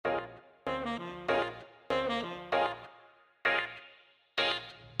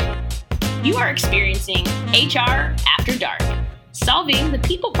You are experiencing HR After Dark, solving the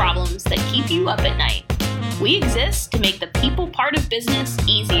people problems that keep you up at night. We exist to make the people part of business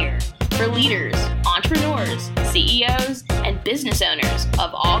easier for leaders, entrepreneurs, CEOs, and business owners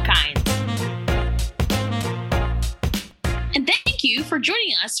of all kinds. And thank you for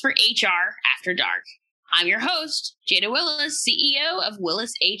joining us for HR After Dark. I'm your host, Jada Willis, CEO of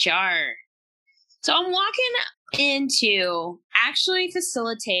Willis HR. So I'm walking in to actually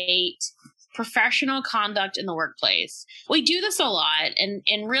facilitate professional conduct in the workplace. We do this a lot,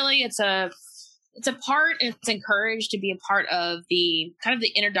 and really it's encouraged to be a part of the kind of the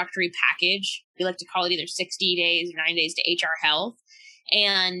introductory package. We like to call it either 60 days or 90 days to HR health.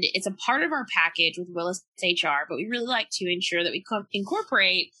 And it's a part of our package with Willis HR, but we really like to ensure that we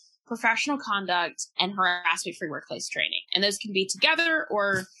incorporate professional conduct and harassment-free workplace training. And those can be together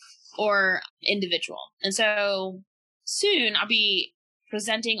or individual. And so soon I'll be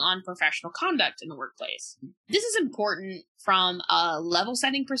presenting on professional conduct in the workplace. This is important from a level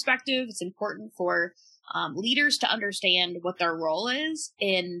setting perspective. It's important for leaders to understand what their role is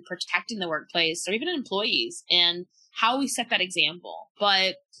in protecting the workplace, or even employees, and how we set that example.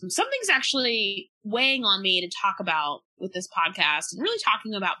 But something's actually weighing on me to talk about with this podcast, and really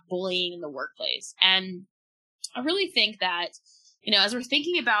talking about bullying in the workplace. And I really think that, as we're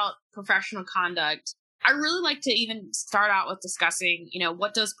thinking about professional conduct, I really like to even start out with discussing,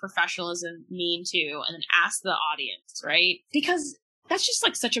 what does professionalism mean to, and then ask the audience, right? Because that's just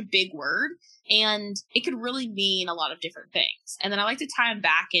like such a big word, and it could really mean a lot of different things. And then I like to tie them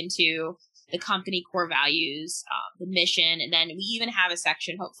back into the company core values, the mission, and then we even have a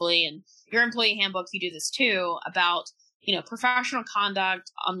section, hopefully, in your employee handbook, you do this too, about, professional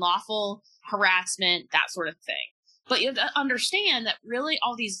conduct, unlawful harassment, that sort of thing. But you have to understand that really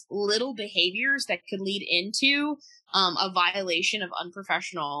all these little behaviors that could lead into a violation of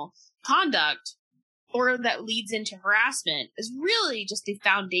unprofessional conduct, or that leads into harassment, is really just the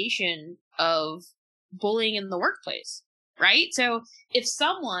foundation of bullying in the workplace, right? So if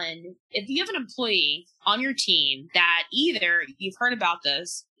you have an employee on your team that either you've heard about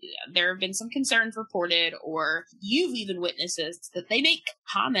this, there have been some concerns reported, or you've even witnessed this, that they make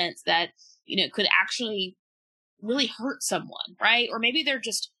comments that, could actually really hurt someone, right? Or maybe they're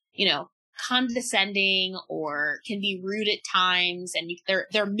just, condescending, or can be rude at times, and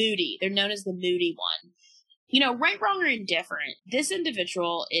they're moody. They're known as the moody one. Right, wrong, or indifferent, this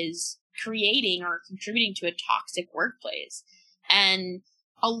individual is creating or contributing to a toxic workplace. And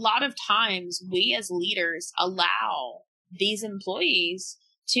a lot of times we as leaders allow these employees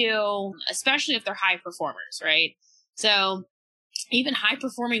to, especially if they're high performers, right? So even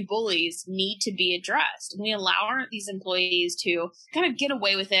high-performing bullies need to be addressed. And we allow these employees to kind of get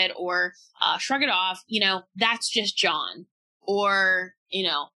away with it, or shrug it off. That's just John, or,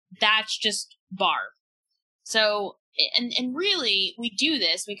 that's just Barb. So, and really, we do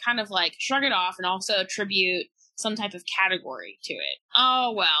this. We kind of like shrug it off and also attribute some type of category to it.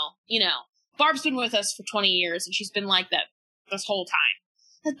 Oh, well, Barb's been with us for 20 years and she's been like that this whole time.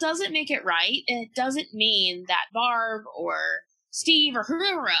 That doesn't make it right. And it doesn't mean that Barb or Steve or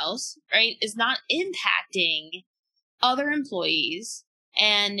whoever else, right, is not impacting other employees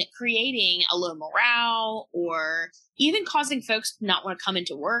and creating a low morale, or even causing folks to not want to come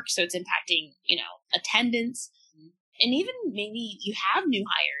into work. So it's impacting, attendance. And even maybe you have new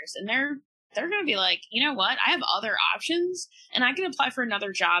hires and they're going to be like, you know what, I have other options and I can apply for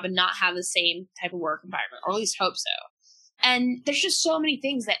another job and not have the same type of work environment, or at least hope so. And there's just so many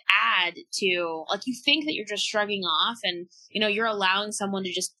things that add to, like, you think that you're just shrugging off and, you're allowing someone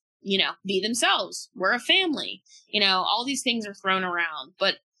to just, be themselves. We're a family. All these things are thrown around.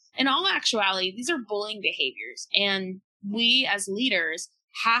 But in all actuality, these are bullying behaviors. And we as leaders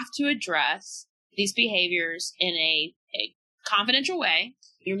have to address these behaviors in a confidential way.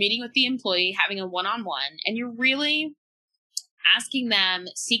 You're meeting with the employee, having a one-on-one, and you're really asking them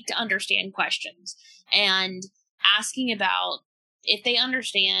seek to understand questions, and asking about if they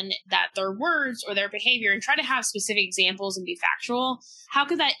understand that their words or their behavior, and try to have specific examples and be factual. How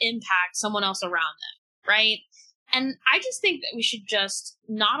could that impact someone else around them, right? And I just think that we should just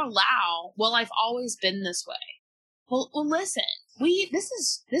not allow, well, I've always been this way. Well, listen, this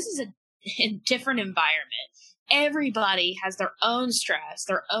is a different environment. Everybody has their own stress,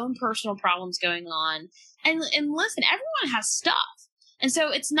 their own personal problems going on. And listen, everyone has stuff. And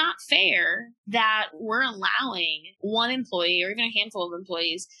so it's not fair that we're allowing one employee, or even a handful of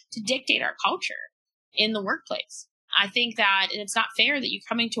employees, to dictate our culture in the workplace. I think that it's not fair that you're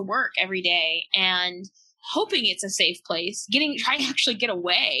coming to work every day and hoping it's a safe place, trying to actually get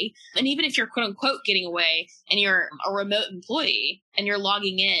away. And even if you're quote unquote getting away and you're a remote employee and you're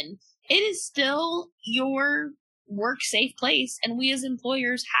logging in, it is still your work safe place. And we as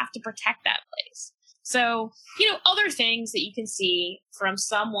employers have to protect that place. So, other things that you can see from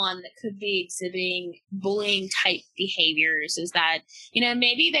someone that could be exhibiting bullying type behaviors is that,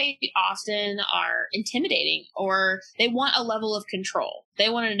 maybe they often are intimidating, or they want a level of control. They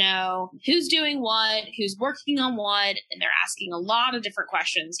want to know who's doing what, who's working on what, and they're asking a lot of different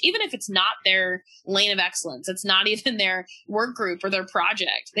questions, even if it's not their lane of excellence. It's not even their work group or their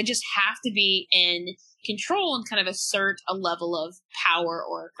project. They just have to be in control and kind of assert a level of power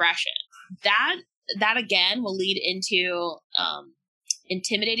or aggression. That again will lead into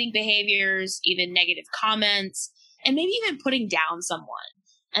intimidating behaviors, even negative comments, and maybe even putting down someone.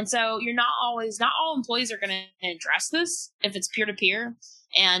 And so not all employees are going to address this if it's peer to peer,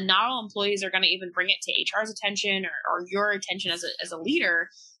 and not all employees are going to even bring it to HR's attention or your attention as a leader.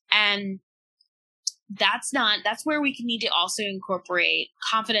 And that's where we can need to also incorporate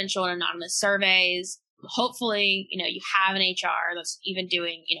confidential and anonymous surveys. Hopefully, you have an HR that's even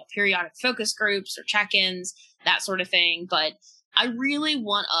doing, periodic focus groups or check-ins, that sort of thing. But I really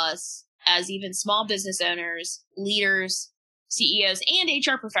want us as even small business owners, leaders, CEOs, and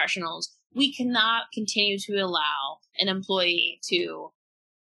HR professionals, we cannot continue to allow an employee to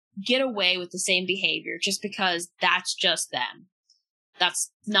get away with the same behavior just because that's just them.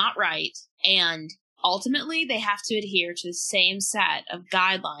 That's not right. And ultimately, they have to adhere to the same set of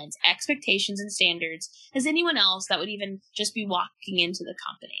guidelines, expectations, and standards as anyone else that would even just be walking into the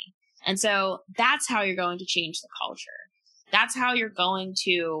company. And so that's how you're going to change the culture. That's how you're going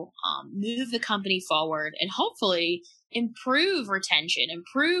to move the company forward and hopefully improve retention,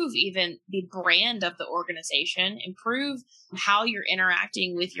 improve even the brand of the organization, improve how you're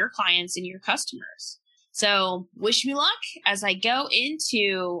interacting with your clients and your customers. So wish me luck as I go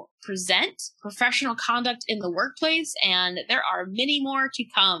into present professional conduct in the workplace, and there are many more to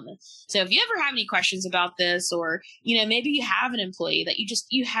come. So if you ever have any questions about this, or, maybe you have an employee that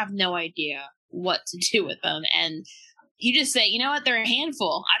you have no idea what to do with them, and you just say, they're a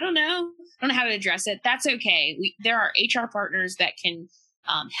handful. I don't know how to address it. That's okay. There are HR partners that can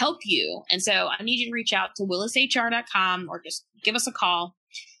help you. And so I need you to reach out to willishr.com or just give us a call.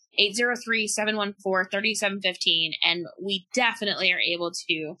 803-714-3715. And we definitely are able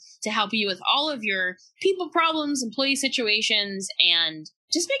to help you with all of your people problems, employee situations, and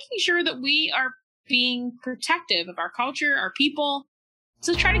just making sure that we are being protective of our culture, our people.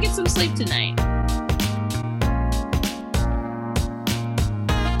 So try to get some sleep tonight.